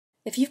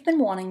If you've been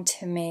wanting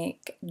to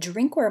make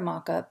drinkware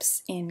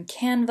mockups in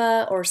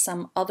Canva or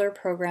some other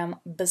program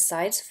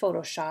besides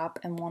Photoshop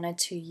and wanted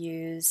to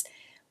use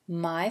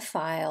my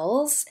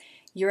files,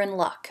 you're in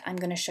luck. I'm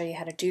going to show you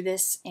how to do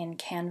this in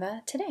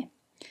Canva today.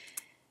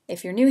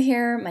 If you're new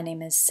here, my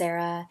name is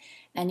Sarah,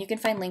 and you can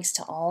find links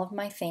to all of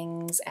my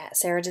things at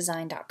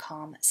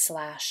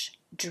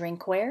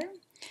sarahdesign.com/drinkware.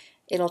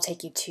 It'll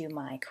take you to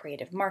my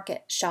Creative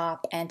Market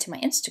shop and to my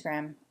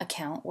Instagram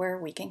account where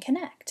we can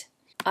connect.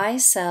 I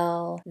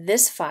sell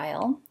this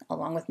file,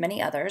 along with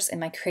many others, in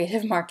my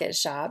Creative Market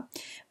shop,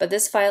 but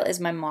this file is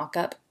my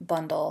mock-up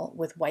bundle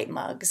with white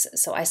mugs.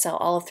 So I sell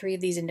all 3 of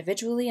these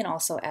individually and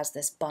also as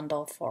this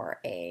bundle for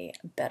a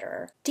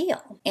better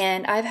deal.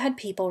 And I've had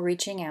people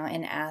reaching out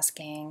and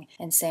asking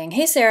and saying,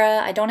 "Hey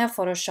Sarah, I don't have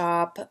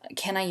Photoshop,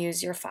 can I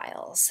use your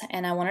files?"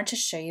 And I wanted to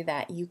show you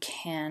that you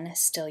can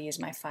still use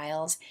my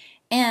files,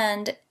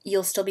 and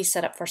you'll still be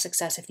set up for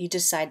success if you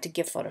decide to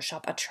give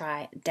Photoshop a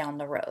try down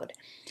the road.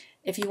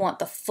 If you want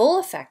the full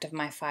effect of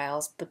my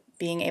files, but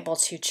being able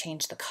to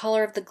change the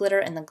color of the glitter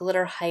and the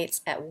glitter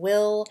heights at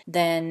will,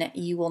 then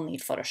you will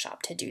need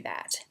Photoshop to do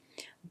that.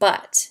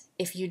 But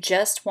if you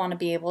just want to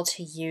be able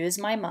to use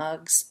my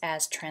mugs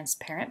as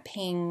transparent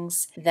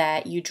pings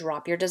that you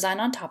drop your design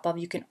on top of,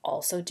 you can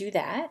also do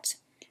that,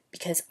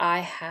 because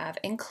I have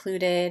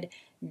included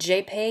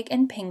JPEG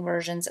and ping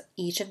versions of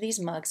each of these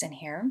mugs in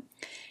here.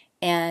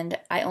 And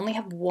I only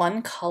have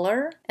one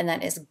color, and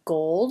that is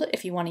gold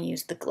if you want to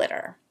use the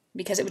glitter,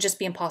 because it would just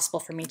be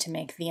impossible for me to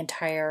make the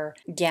entire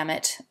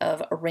gamut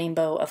of a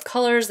rainbow of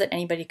colors that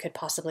anybody could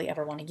possibly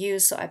ever want to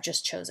use, so I've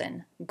just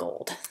chosen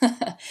gold.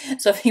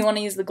 So if you want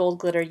to use the gold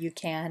glitter, you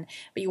can,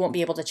 but you won't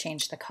be able to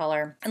change the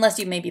color unless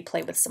you maybe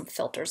play with some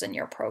filters in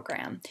your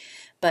program.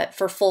 But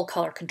for full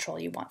color control,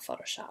 you want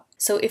Photoshop.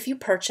 So if you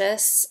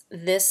purchase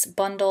this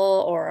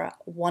bundle or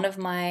one of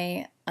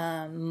my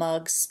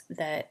mugs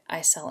that I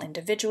sell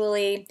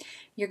individually,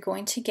 you're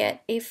going to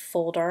get a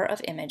folder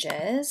of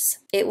images.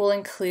 It will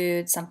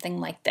include something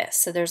like this.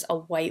 So there's a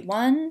white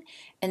one,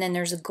 and then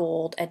there's a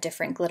gold at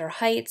different glitter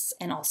heights,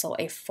 and also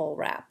a full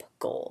wrap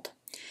gold.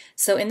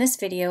 So in this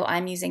video,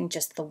 I'm using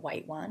just the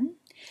white one.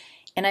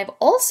 And I've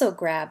also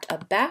grabbed a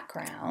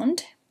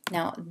background.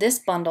 Now, this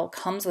bundle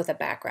comes with a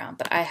background,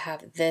 but I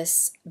have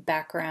this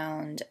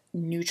background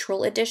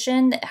neutral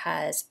edition that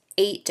has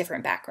 8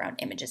 different background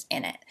images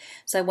in it.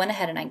 So I went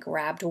ahead and I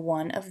grabbed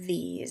one of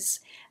these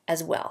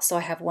as well. So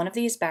I have one of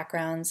these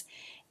backgrounds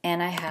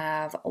and I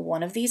have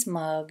one of these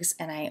mugs,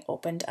 and I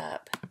opened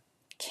up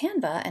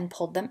Canva and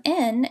pulled them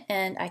in,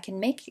 and I can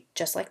make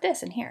just like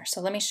this in here.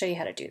 So let me show you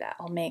how to do that.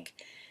 I'll make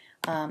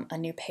a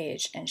new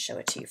page and show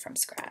it to you from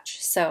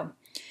scratch. So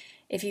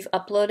if you've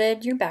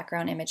uploaded your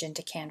background image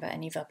into Canva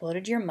and you've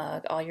uploaded your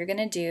mug, all you're going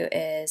to do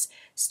is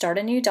start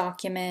a new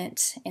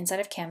document inside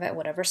of Canva at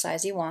whatever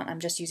size you want. I'm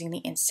just using the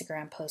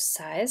Instagram post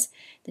size.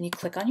 Then you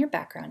click on your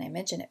background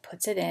image and it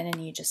puts it in,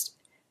 and you just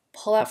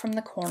pull out from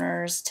the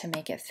corners to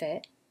make it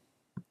fit.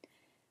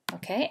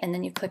 Okay, and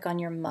then you click on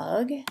your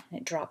mug and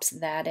it drops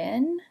that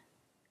in.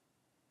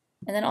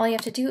 And then all you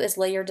have to do is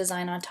lay your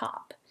design on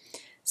top.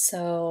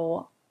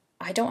 So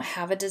I don't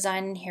have a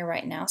design in here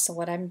right now, so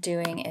what I'm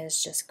doing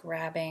is just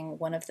grabbing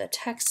one of the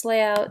text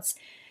layouts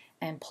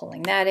and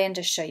pulling that in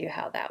to show you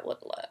how that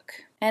would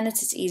look. And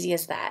it's as easy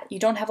as that. You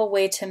don't have a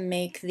way to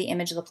make the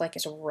image look like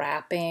it's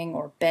wrapping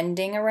or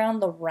bending around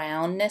the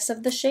roundness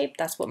of the shape.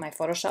 That's what my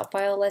Photoshop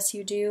file lets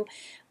you do.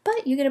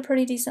 But you get a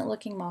pretty decent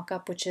looking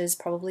mock-up, which is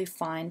probably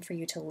fine for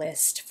you to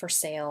list for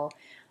sale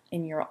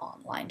in your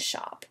online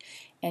shop.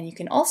 And you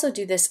can also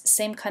do this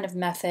same kind of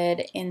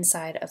method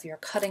inside of your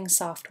cutting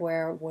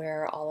software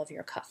where all of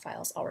your cut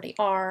files already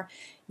are.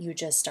 You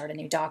just start a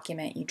new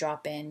document, you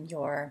drop in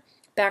your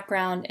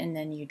background, and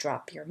then you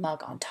drop your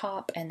mug on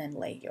top and then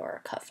lay your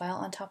cut file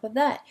on top of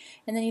that.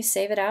 And then you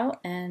save it out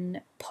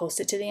and post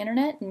it to the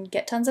internet and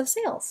get tons of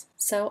sales.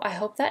 So I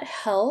hope that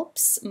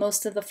helps.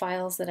 Most of the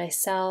files that I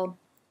sell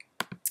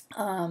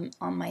on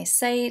my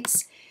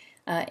sites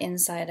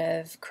inside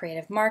of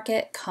Creative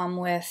Market come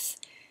with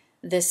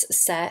this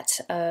set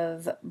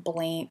of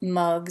blank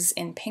mugs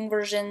in ping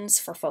versions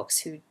for folks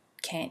who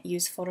can't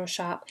use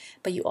Photoshop,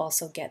 but you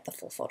also get the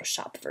full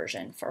Photoshop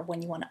version for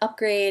when you want to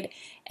upgrade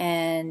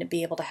and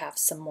be able to have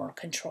some more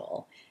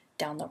control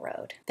down the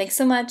road. Thanks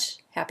so much.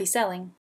 Happy selling.